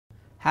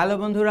Hello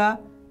বন্ধুরা,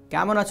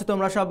 কেমন আছো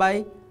তোমরা সবাই?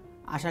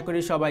 আশা করি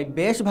সবাই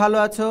বেশ ভালো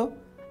আছো।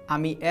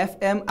 আমি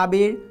FM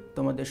আবির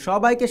তোমাদের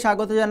সবাইকে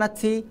স্বাগত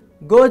জানাচ্ছি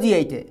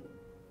GoGEE8 এ।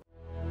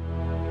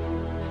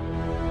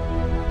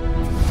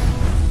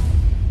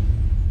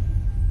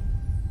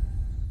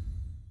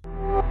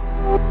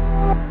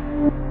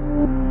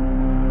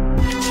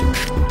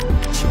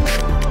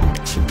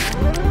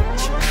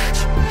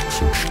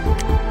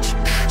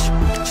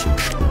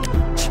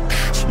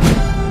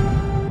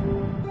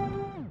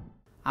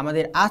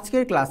 আমাদের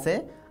আজকের ক্লাসে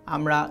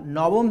আমরা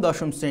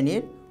নবম-দশম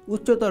শ্রেণীর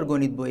উচ্চতর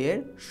গণিত বইয়ের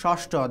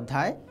ষষ্ঠ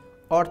অধ্যায়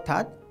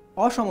অর্থাৎ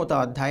অসমতা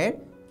অধ্যায়ের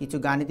কিছু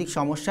গাণিতিক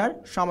সমস্যার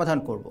সমাধান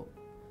করব।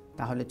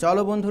 তাহলে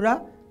চলো বন্ধুরা,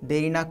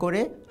 দেরি না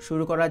করে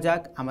শুরু করা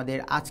যাক আমাদের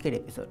আজকের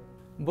এপিসোড।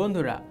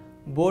 বন্ধুরা,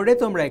 বোর্ডে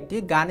তোমরা একটি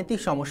গাণিতিক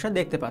সমস্যা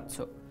দেখতে পাচ্ছ।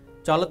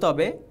 চলো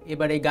তবে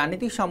এবার এই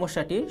গাণিতিক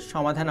সমস্যাটির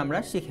সমাধান আমরা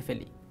শিখে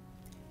ফেলি।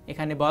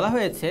 এখানে বলা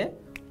হয়েছে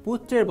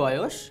পুত্রের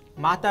বয়স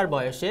মাতার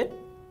বয়সের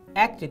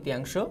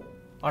 1/3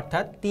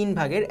 অর্থাৎ 3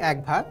 ভাগের 1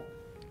 ভাগ,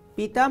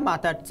 পিতা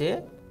মাতার চেয়ে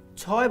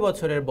 6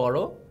 বছরের বড়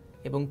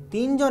এবং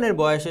 3 জনের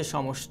বয়সের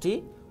সমষ্টি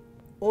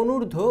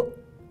অনূর্ধ্ব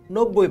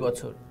 90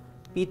 বছর।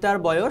 পিতার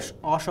বয়স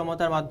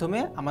অসমতার মাধ্যমে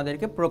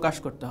আমাদেরকে প্রকাশ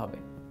করতে হবে।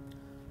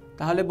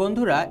 তাহলে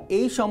বন্ধুরা,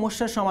 এই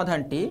সমস্যার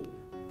সমাধানটি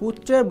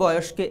পুত্রের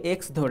বয়সকে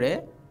x ধরে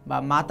বা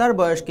মাতার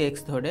বয়সকে x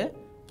ধরে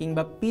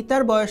কিংবা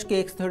পিতার বয়সকে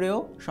x ধরেও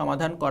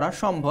সমাধান করা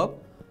সম্ভব।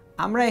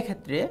 আমরা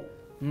এক্ষেত্রে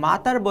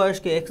মাতার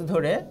বয়সকে x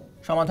ধরে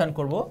সমাধান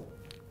করব,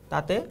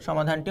 তাতে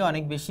সমাধানটি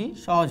অনেক বেশি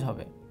সহজ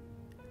হবে।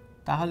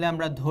 তাহলে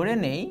আমরা ধরে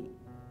নেই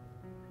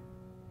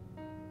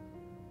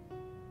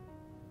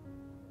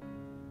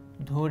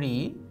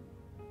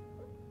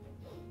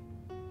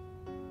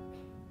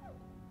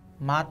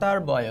মাতার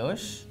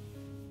বয়স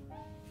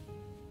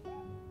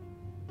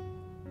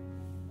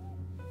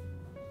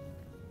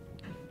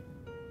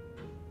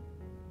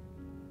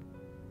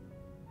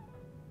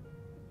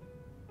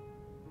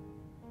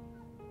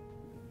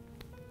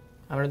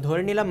আমরা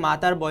ধরে নিলাম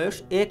মাতার বয়স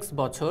x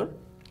বছর,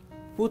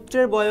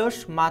 পুত্রের বয়স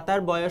মাতার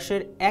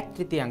বয়সের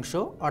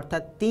 1/3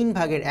 অর্থাৎ 3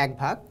 ভাগের 1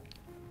 ভাগ।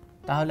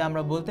 তাহলে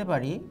আমরা বলতে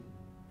পারি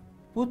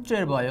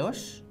পুত্রের বয়স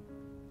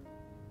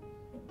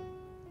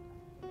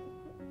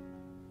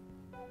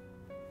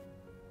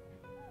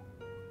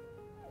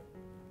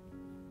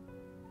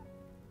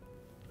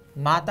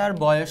মাতার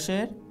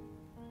বয়সের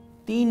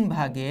 3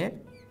 ভাগের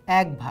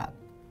 1 ভাগ,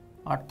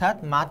 অর্থাৎ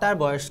মাতার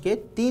বয়সকে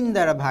 3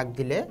 দ্বারা ভাগ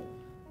দিলে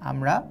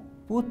আমরা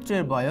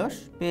পুত্রের বয়স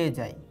পেয়ে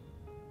যাই।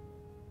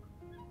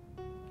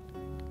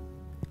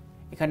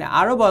 এখানে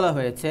আরো বলা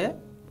হয়েছে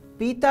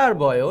পিতার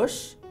বয়স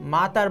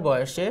মাতার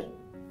বয়সের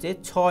চেয়ে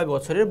 6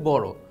 বছরের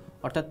বড়,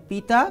 অর্থাৎ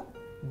পিতা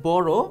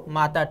বড়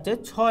মাতার চেয়ে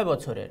 6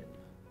 বছরের।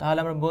 তাহলে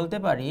আমরা বলতে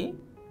পারি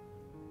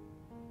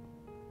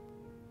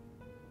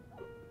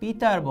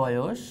পিতার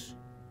বয়স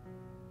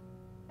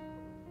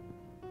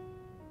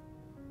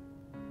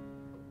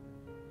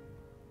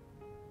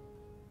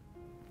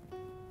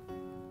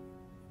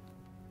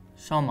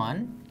সমান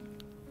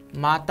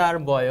মাতার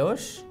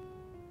বয়স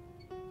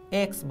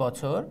x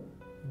বছর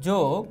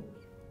যোগ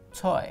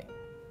 6।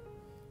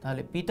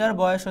 তাহলে পিতার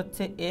বয়স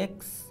হচ্ছে x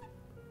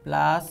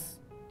প্লাস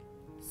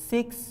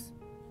 6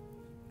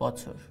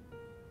 বছর।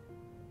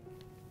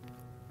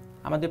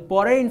 আমাদের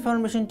পরের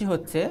ইনফরমেশনটি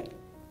হচ্ছে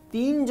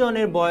 3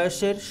 জনের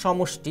বয়সের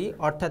সমষ্টি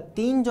অর্থাৎ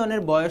 3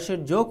 জনের বয়সের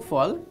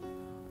যোগফল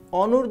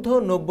অনূর্ধ্ব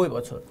 90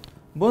 বছর।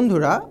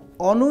 বন্ধুরা,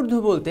 অনূর্ধ্ব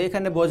বলতে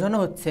এখানে বোঝানো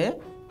হচ্ছে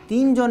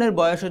 3 জনের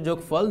বয়সের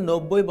যোগফল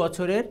 90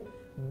 বছরের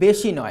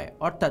বেশি নয়,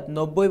 অর্থাৎ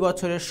 90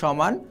 বছরের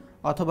সমান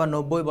অথবা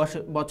 90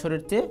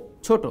 বছরের চেয়ে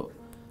ছোট।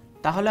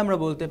 তাহলে আমরা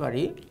বলতে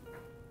পারি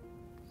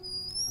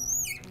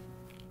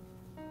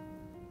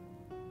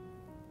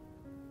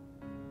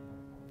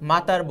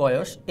মাতার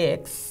বয়স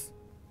x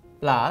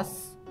প্লাস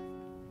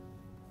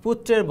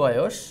পুত্রের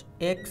বয়স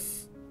x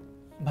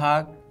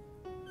ভাগ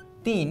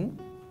 3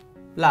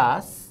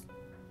 প্লাস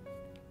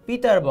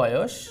পিতার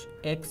বয়স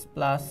x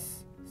প্লাস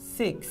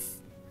 6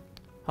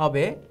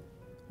 হবে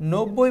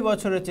 90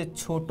 বছরের চেয়ে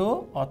ছোট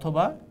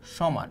অথবা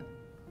সমান।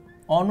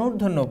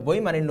 অনূর্ধ্ব 90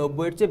 মানে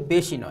 90 এর চেয়ে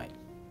বেশি নয়।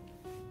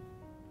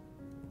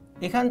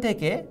 এখান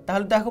থেকে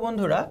তাহলে দেখো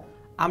বন্ধুরা,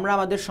 আমরা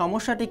আমাদের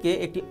সমস্যাটিকে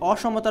একটি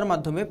অসমতার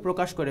মাধ্যমে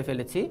প্রকাশ করে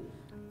ফেলেছি।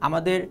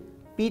 আমাদের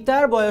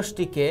পিতার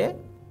বয়সটিকে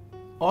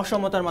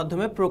অসমতার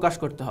মাধ্যমে প্রকাশ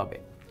করতে হবে।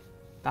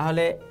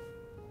 তাহলে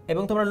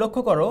এবং তোমরা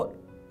লক্ষ্য করো,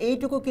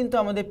 এইটুকু কিন্তু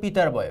আমাদের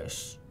পিতার বয়স।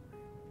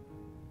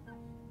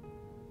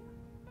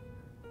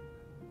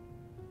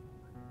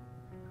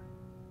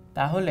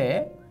 তাহলে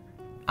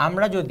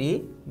আমরা যদি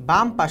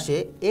বাম পাশে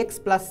x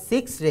প্লাস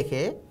 6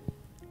 রেখে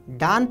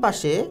ডান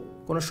পাশে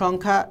কোনো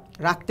সংখ্যা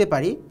রাখতে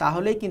পারি,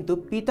 তাহলেই কিন্তু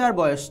পিতার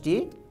বয়সটি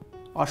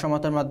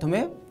অসমতার মাধ্যমে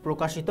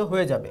প্রকাশিত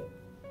হয়ে যাবে।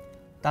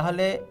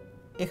 তাহলে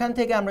এখান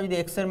থেকে আমরা যদি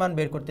x এর মান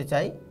বের করতে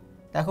চাই,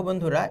 দেখো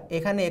বন্ধুরা,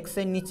 এখানে x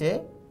এর নিচে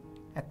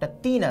একটা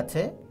 3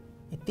 আছে।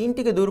 এই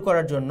 3টিকে দূর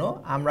করার জন্য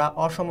আমরা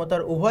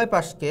অসমতার উভয়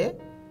পাশকে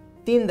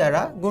 3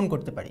 দ্বারা গুণ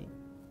করতে পারি।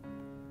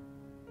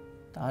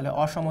 তাহলে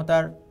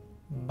অসমতার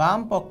বাম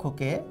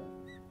পক্ষকে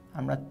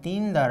আমরা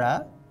 3 দ্বারা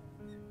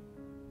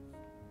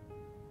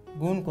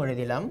গুণ করে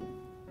দিলাম,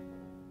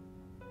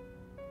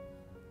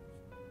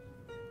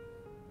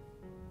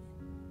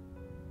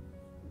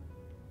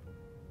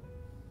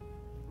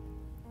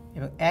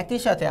 এবং একই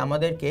সাথে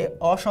আমাদেরকে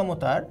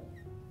অসমতার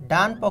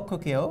ডান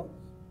পক্ষকেও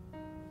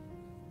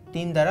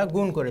 3 দ্বারা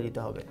গুণ করে দিতে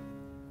হবে।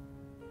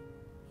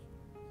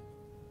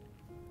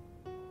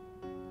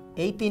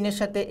 এই 3 এর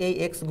সাথে এই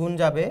x গুণ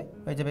যাবে,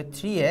 হয়ে যাবে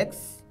 3x।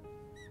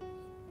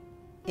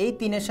 এই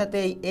 3 এর সাথে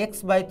এই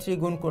x/3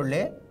 গুণ করলে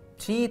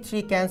 3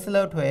 ক্যান্সেল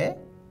আউট হয়ে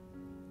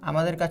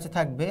আমাদের কাছে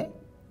থাকবে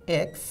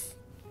x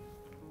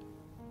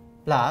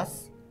প্লাস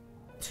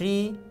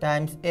 3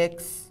 টাইমস x,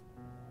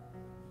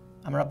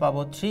 আমরা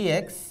পাবো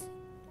 3x,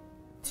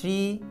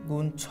 3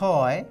 গুণ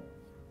 6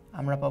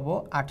 আমরা পাবো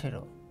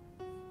 18,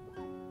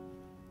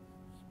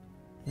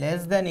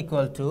 লেস দ্যান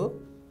ইকুয়াল টু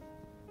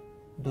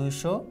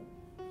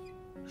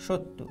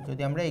 270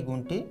 যদি আমরা এই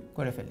গুণটি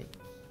করে ফেলি।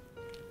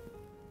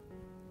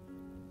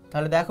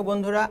 তাহলে দেখো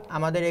বন্ধুরা,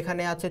 আমাদের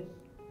এখানে আছে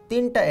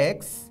 3টা x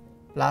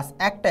প্লাস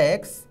 1টা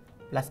x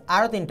প্লাস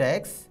আরও 3টা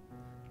x,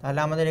 তাহলে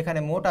আমাদের এখানে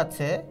মোট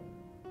আছে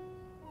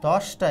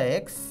 10টা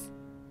x,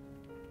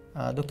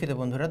 দুঃখিত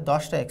বন্ধুরা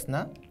 10টা x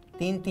না,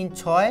 3 3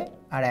 6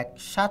 আর 1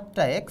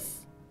 7টা x,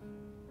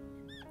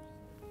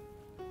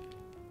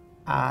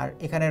 আর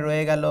এখানে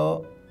রয়ে গেল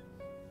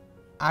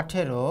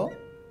 18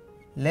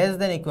 লেস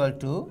দ্যান ইকুয়াল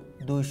টু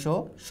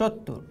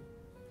 270।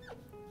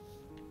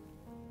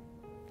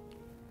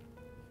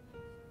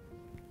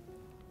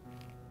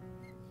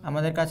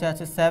 আমাদের কাছে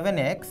আছে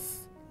 7x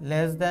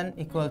less than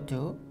equal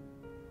to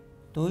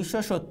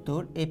 270।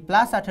 এই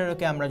প্লাস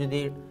 18কে আমরা যদি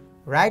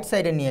রাইট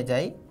সাইডে নিয়ে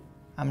যাই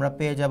আমরা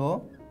পেয়ে যাব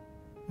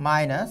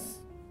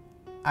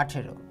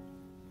 -18।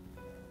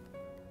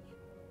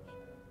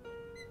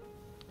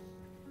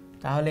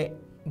 তাহলে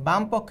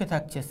বাম পক্ষে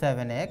থাকছে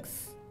 7x,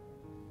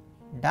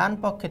 ডান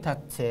পক্ষে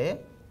থাকছে,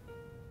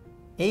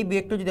 এই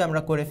বিয়োগটা যদি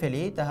আমরা করে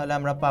ফেলি তাহলে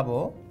আমরা পাবো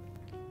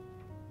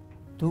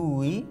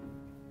 2,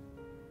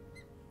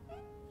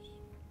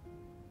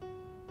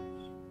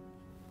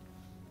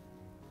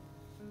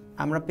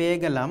 আমরা পেয়ে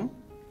গেলাম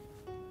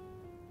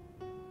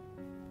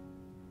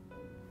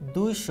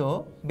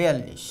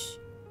 242।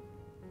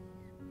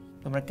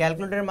 তোমরা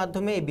ক্যালকুলেটরের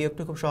মাধ্যমে এই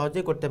বিয়োগটা খুব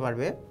সহজেই করতে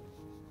পারবে।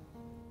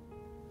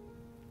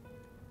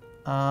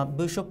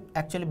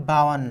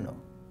 252।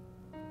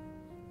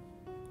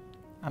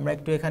 আমরা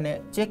একটু এখানে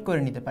চেক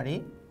করে নিতে পারি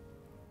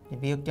যে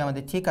বিয়োগটি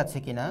আমাদের ঠিক আছে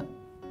কিনা।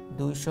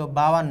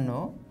 252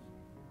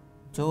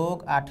 যোগ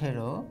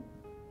 18,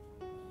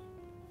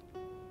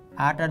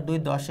 8 আর 2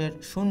 10-এর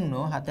 0,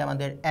 হাতে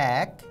আমাদের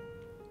 1,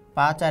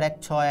 5 আর 1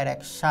 6 আর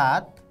 1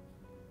 7,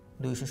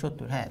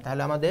 270। হ্যাঁ,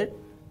 তাহলে আমাদের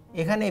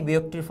এখানে এই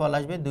বিয়োগটির ফল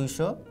আসবে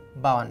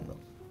 252।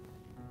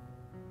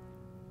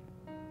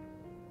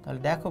 তাহলে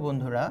দেখো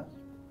বন্ধুরা,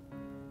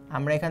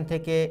 আমরা এখান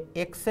থেকে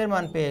x এর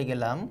মান পেয়ে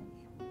গেলাম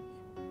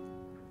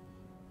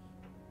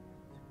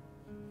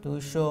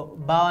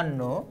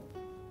 252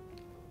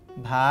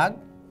 ভাগ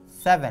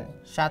 7।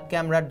 7কে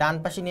আমরা ডান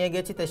পাশে নিয়ে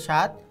গেছি, তাই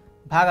 7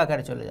 ভাগ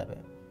আকারে চলে যাবে।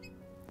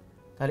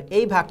 তাহলে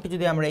এই ভাগটি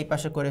যদি আমরা এই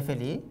পাশে করে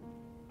ফেলি,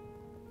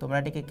 তোমরা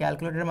এটিকে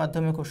ক্যালকুলেটরের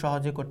মাধ্যমে খুব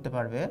সহজে করতে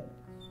পারবে।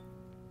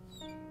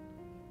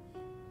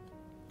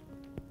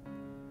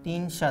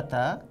 3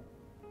 7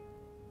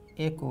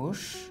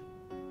 21,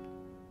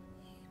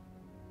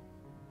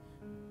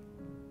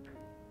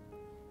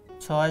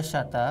 6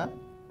 7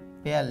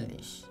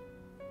 42।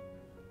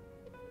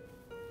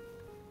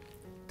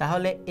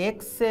 তাহলে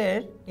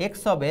x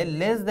হবে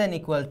লেস দ্যান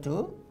ইকুয়াল টু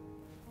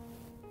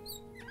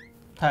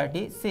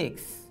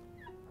 36।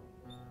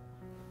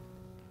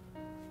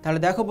 তাহলে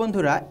দেখো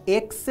বন্ধুরা,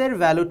 x এর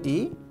ভ্যালুটি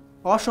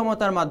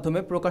অসমতার মাধ্যমে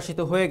প্রকাশিত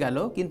হয়ে গেল,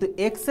 কিন্তু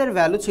x এর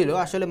ভ্যালু ছিল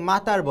আসলে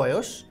মাতার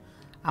বয়স।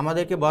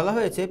 আমাদেরকে বলা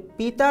হয়েছে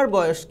পিতার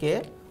বয়সকে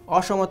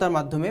অসমতার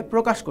মাধ্যমে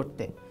প্রকাশ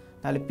করতে।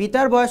 তাহলে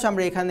পিতার বয়স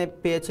আমরা এখানে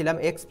পেয়েছিলাম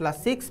x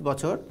 + 6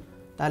 বছর।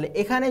 তাহলে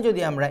এখানে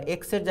যদি আমরা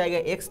x এর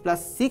জায়গায় x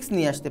 + 6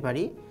 নিয়ে আসতে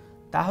পারি,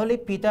 তাহলে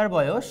পিতার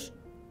বয়স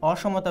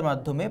অসমতার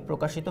মাধ্যমে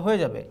প্রকাশিত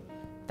হয়ে যাবে।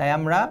 তাই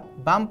আমরা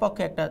বাম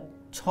পক্ষে একটা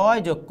 6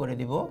 যোগ করে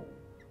দিব।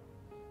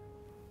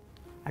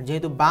 আর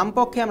যেহেতু বাম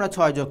পক্ষে আমরা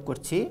 6 যোগ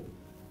করছি,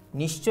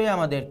 নিশ্চয়ই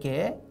আমাদেরকে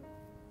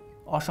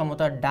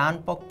অসমতার ডান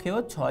পক্ষেও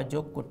 6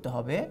 যোগ করতে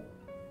হবে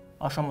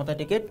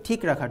অসমতাটিকে ঠিক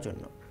রাখার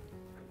জন্য।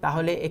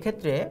 তাহলে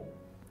এক্ষেত্রে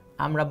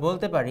আমরা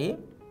বলতে পারি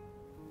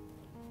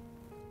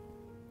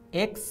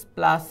x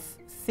 +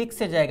 6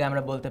 এর জায়গায়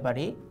আমরা বলতে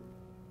পারি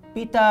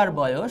পিতার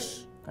বয়স,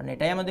 কারণ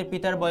এটাই আমাদের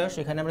পিতার বয়স।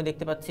 এখানে আমরা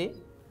দেখতে পাচ্ছি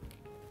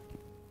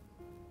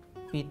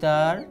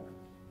পিতার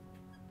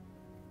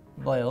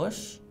বয়স,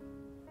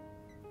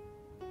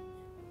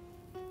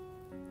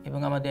 এবং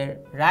আমাদের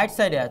রাইট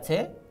সাইডে আছে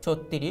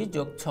 36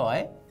 যোগ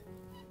 6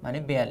 মানে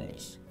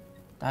 42।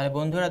 তাহলে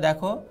বন্ধুরা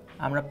দেখো,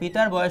 আমরা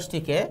পিতার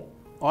বয়সটিকে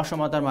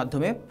অসমতার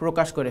মাধ্যমে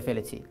প্রকাশ করে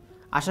ফেলেছি।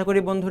 আশা করি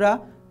বন্ধুরা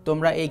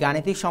তোমরা এই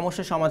গাণিতিক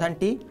সমস্যার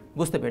সমাধানটি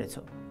বুঝতে পেরেছ।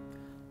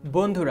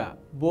 বন্ধুরা,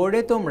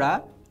 বোর্ডে তোমরা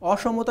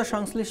অসমতা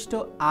সংশ্লিষ্ট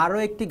আরও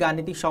একটি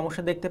গাণিতিক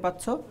সমস্যা দেখতে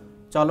পাচ্ছ।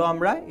 চলো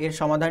আমরা এর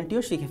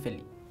সমাধানটিও শিখে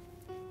ফেলি।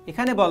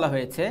 এখানে বলা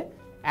হয়েছে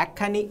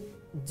একখানি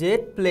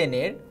জেট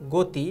প্লেনের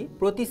গতি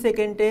প্রতি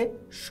সেকেন্ডে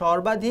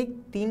সর্বাধিক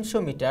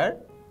 300 মিটার,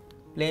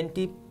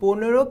 প্লেনটি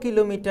 15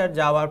 কিলোমিটার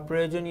যাওয়ার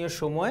প্রয়োজনীয়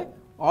সময়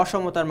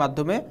অসমতার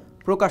মাধ্যমে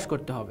প্রকাশ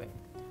করতে হবে।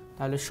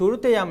 তাহলে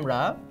শুরুতেই আমরা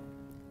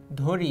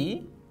ধরি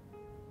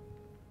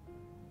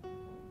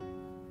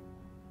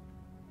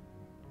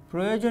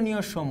প্রয়োজনীয়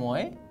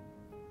সময়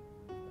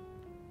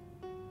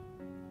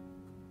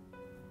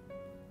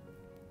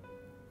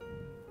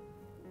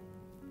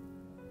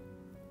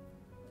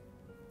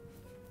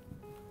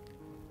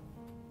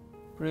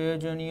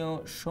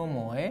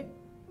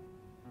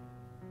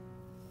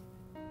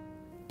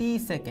t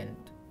সেকেন্ড।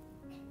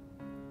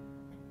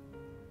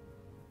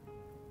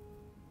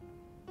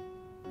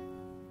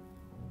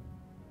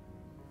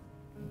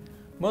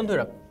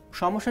 বন্ধুরা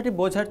সমস্যাটি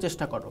বোঝার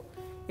চেষ্টা করো।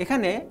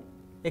 এখানে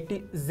একটি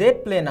জেট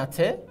প্লেন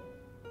আছে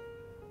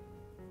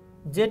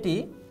যেটি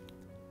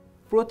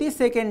প্রতি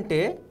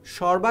সেকেন্ডে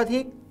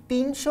সর্বাধিক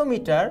 300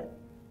 মিটার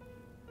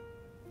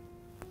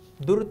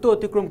দূরত্ব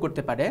অতিক্রম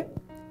করতে পারে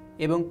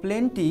এবং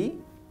প্লেনটি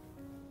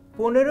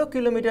 15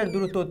 কিলোমিটার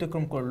দূরত্ব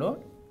অতিক্রম করলো।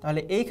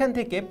 তাহলে এইখান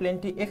থেকে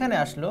প্লেনটি এখানে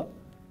আসলো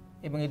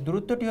এবং এই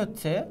দূরত্বটি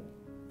হচ্ছে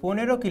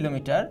 15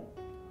 কিলোমিটার।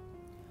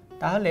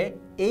 তাহলে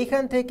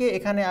এইখান থেকে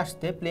এখানে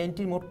আসতে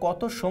প্লেনটির মোট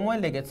কত সময়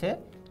লেগেছে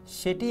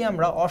সেটি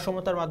আমরা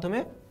অসমতার মাধ্যমে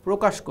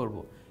প্রকাশ করব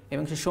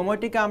এবং সেই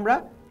সময়টিকে আমরা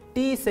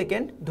টি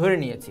সেকেন্ড ধরে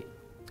নিয়েছি।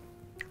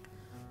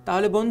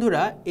 তাহলে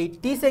বন্ধুরা এই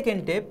টি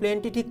সেকেন্ডে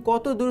প্লেনটি ঠিক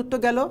কত দূরত্ব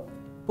গেল?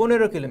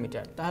 15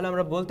 কিলোমিটার। তাহলে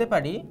আমরা বলতে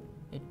পারি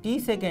এই টি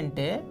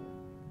সেকেন্ডে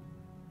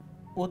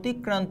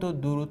অতিক্রান্ত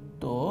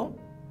দূরত্ব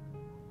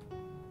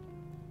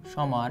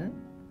সমান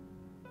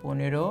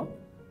 15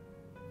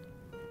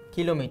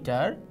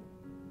 কিলোমিটার,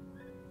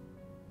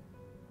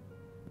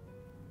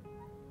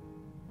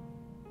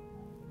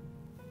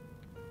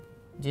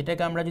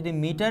 যেটাকে আমরা যদি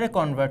মিটারে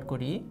কনভার্ট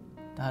করি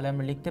তাহলে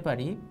আমরা লিখতে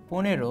পারি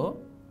 15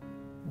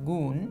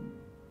 গুণ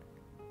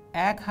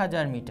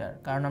 1000 মিটার,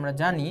 কারণ আমরা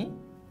জানি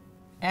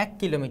 1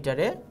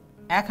 কিলোমিটারে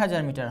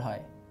 1000 মিটার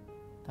হয়।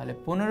 তাহলে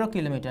 15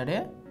 কিলোমিটারে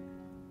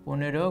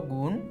 15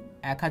 গুণ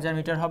 1000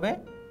 মিটার হবে,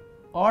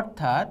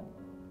 অর্থাৎ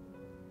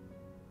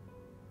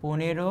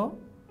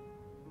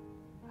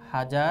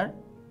 15,000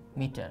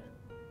 মিটার।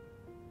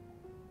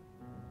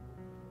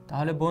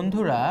 তাহলে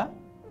বন্ধুরা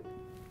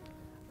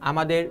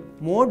আমাদের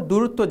মোট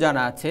দূরত্ব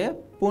জানা আছে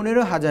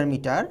 15,000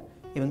 মিটার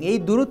এবং এই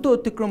দূরত্ব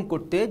অতিক্রম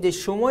করতে যে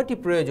সময়টি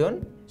প্রয়োজন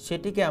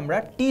সেটিকে আমরা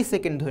টি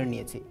সেকেন্ড ধরে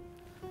নিয়েছি।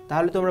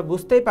 তাহলে তোমরা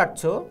বুঝতেই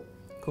পারছো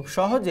খুব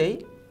সহজেই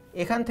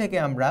এখান থেকে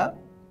আমরা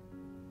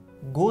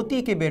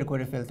গতিকে বের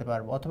করে ফেলতে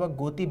পারবো অথবা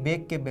গতি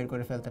বেগকে বের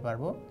করে ফেলতে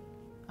পারবো।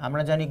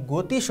 আমরা জানি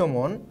গতি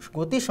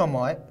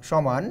সময়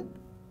সমান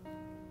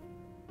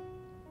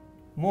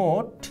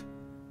মোট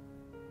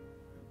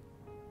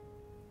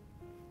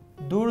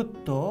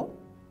দূরত্ব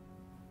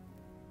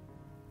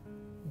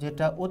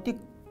যেটা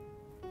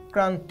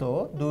অতিক্রান্ত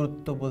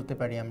দূরত্ব বলতে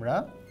পারি আমরা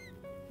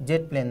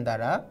জেট প্লেন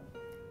দ্বারা,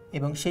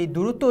 এবং সেই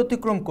দূরত্ব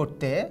অতিক্রম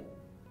করতে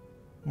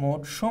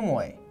মোট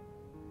সময়,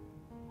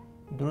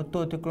 দূরত্ব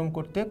অতিক্রম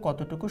করতে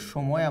কতটুকু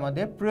সময়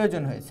আমাদের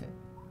প্রয়োজন হয়েছে,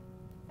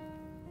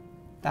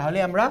 তাহলে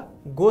আমরা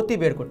গতি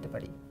বের করতে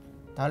পারি।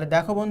 তাহলে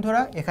দেখো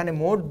বন্ধুরা এখানে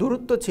মোট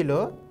দূরত্ব ছিল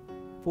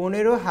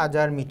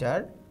 15,000 মিটার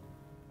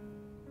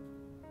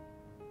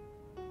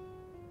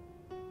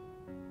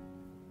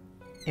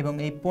এবং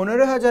এই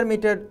 15,000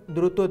 মিটার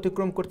দূরত্ব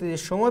অতিক্রম করতে যে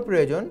সময়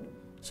প্রয়োজন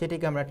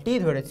সেটিকে আমরা টি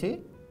ধরেছি।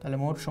 তাহলে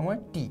মোট সময়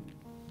টি।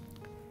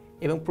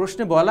 এবং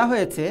প্রশ্নে বলা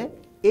হয়েছে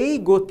এই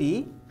গতি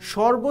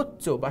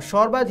সর্বোচ্চ বা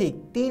সর্বাধিক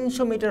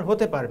 300 মিটার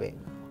হতে পারবে,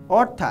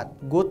 অর্থাৎ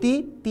গতি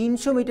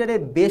 300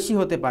 মিটারের বেশি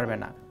হতে পারবে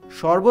না,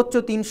 সর্বোচ্চ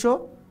 300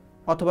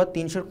 অথবা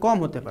 300-র কম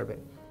হতে পারবে।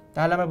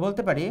 তাহলে আমরা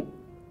বলতে পারি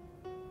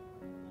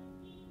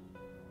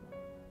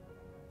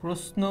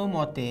প্রশ্ন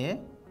মতে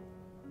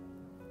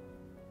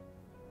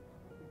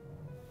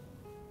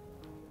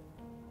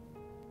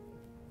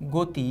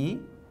গতি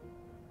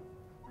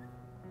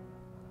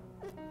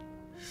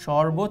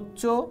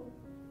সর্বোচ্চ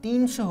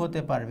 300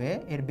 হতে পারবে,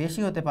 এর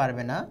বেশি হতে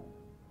পারবে না,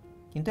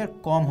 কিন্তু এর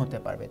কম হতে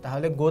পারবে।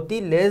 তাহলে গতি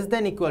লেস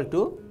দ্যান ইকুয়াল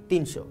টু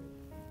 300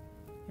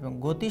 এবং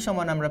গতি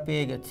সমান আমরা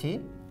পেয়ে গেছি,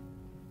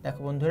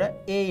 দেখো বন্ধুরা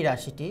এই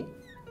রাশিটি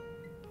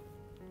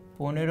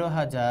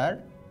 15,000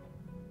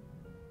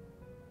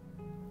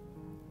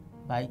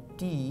 by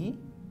T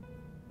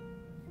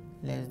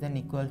less than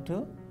equal to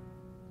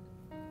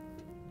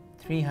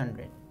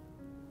 300।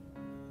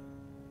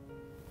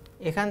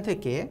 এখান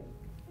থেকে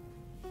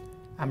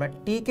আমরা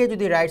টিকে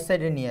যদি রাইট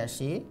সাইডে নিয়ে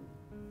আসি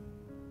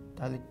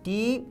তাহলে টি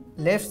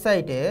লেফট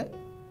সাইডে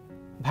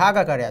ভাগ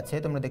আকারে আছে,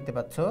 তোমরা দেখতে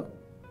পাচ্ছ।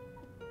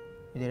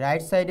 যদি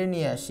রাইট সাইডে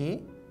নিয়ে আসি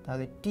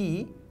তাহলে টি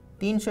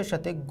 300-র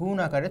সাথে গুণ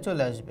আকারে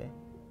চলে আসবে,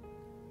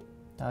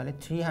 তাহলে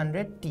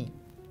 300t।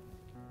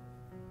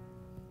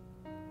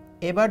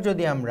 এবার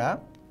যদি আমরা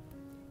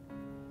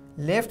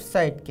লেফট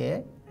সাইডকে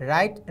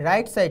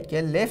রাইট সাইডকে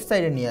লেফট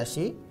সাইডে নিয়ে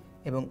আসি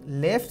এবং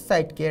লেফট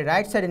সাইডকে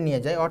রাইট সাইডে নিয়ে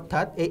যাই,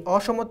 অর্থাৎ এই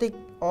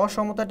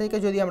অসমতাটিকে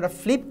যদি আমরা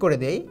ফ্লিপ করে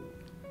দেই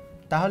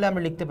তাহলে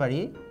আমরা লিখতে পারি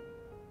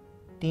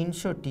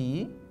 300t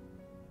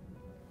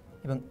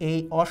এবং এই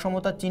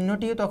অসমতার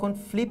চিহ্নটিও তখন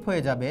ফ্লিপ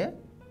হয়ে যাবে,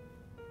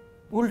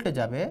 উল্টে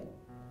যাবে।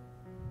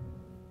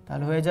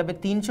 তাহলে হয়ে যাবে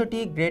 300টি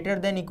গ্রেটার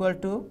দ্যান ইকুয়াল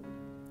টু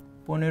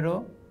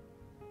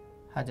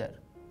 15,000।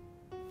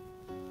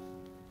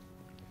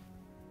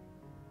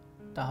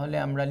 তাহলে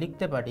আমরা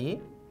লিখতে পারি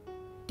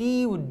টি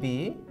উড বি,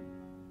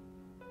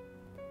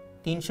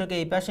 300কে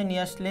এই পাশে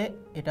নিয়ে আসলে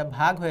এটা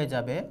ভাগ হয়ে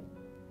যাবে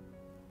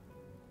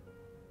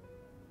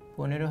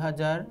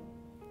 15,000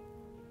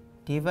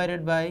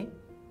 ডিভাইডেড বাই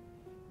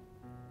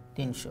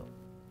 300।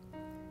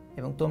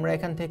 এবং তোমরা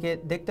এখান থেকে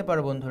দেখতে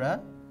পারো বন্ধুরা,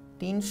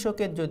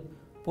 300কে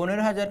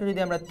 15,000কে যদি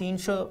আমরা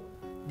 300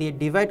 দিয়ে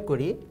ডিভাইড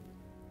করি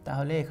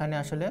তাহলে এখানে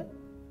আসলে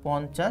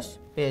 50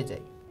 পেয়ে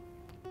যাই।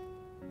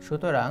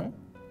 সুতরাং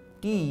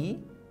টি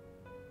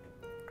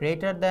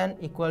গ্রেটার দ্যান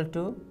ইকুয়াল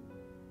টু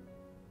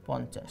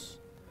 50।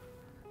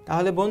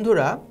 তাহলে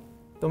বন্ধুরা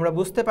তোমরা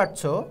বুঝতে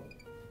পারছো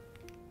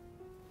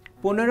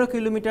 15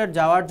 কিলোমিটার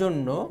যাওয়ার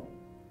জন্য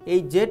এই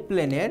জেট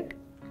প্লেনের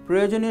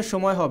প্রয়োজনীয়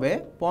সময় হবে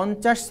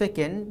 50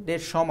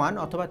 সেকেন্ডের সমান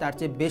অথবা তার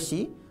চেয়ে বেশি।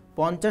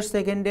 50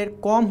 সেকেন্ডের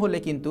কম হলে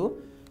কিন্তু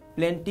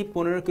প্লেনটি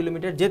 15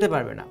 কিলোমিটার যেতে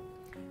পারবে না।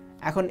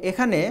 এখন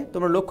এখানে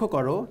তোমরা লক্ষ্য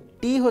করো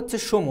টি হচ্ছে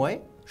সময়,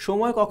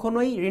 সময়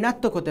কখনোই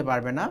ঋণাত্মক হতে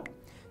পারবে না,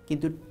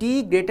 কিন্তু টি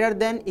গ্রেটার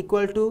দ্যান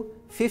ইকুয়াল টু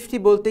 50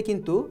 বলতে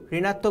কিন্তু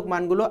ঋণাত্মক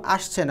মানগুলো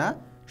আসছে না,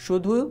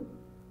 শুধু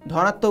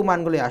ধনাত্মক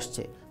মানগুলো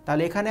আসছে।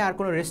 তাহলে এখানে আর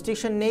কোনো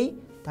রেস্ট্রিকশন নেই,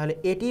 তাহলে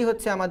এটি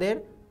হচ্ছে আমাদের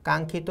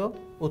কাঙ্ক্ষিত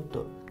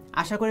উত্তর।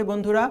 আশা করি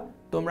বন্ধুরা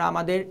তোমরা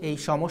আমাদের এই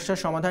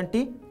সমস্যার সমাধানটি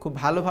খুব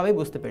ভালোভাবে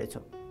বুঝতে পেরেছো।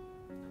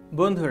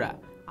 বন্ধুরা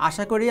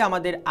আশা করি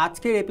আমাদের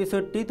আজকের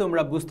এপিসোডটি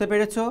তোমরা বুঝতে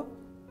পেরেছো।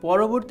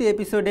 পরবর্তী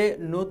এপিসোডে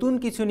নতুন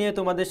কিছু নিয়ে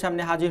তোমাদের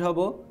সামনে হাজির হব।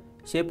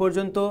 সে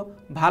পর্যন্ত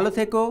ভালো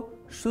থেকো,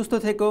 সুস্থ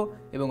থেকো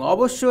এবং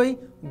অবশ্যই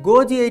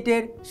GoGEE8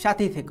 এর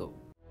সাথেই থেকো।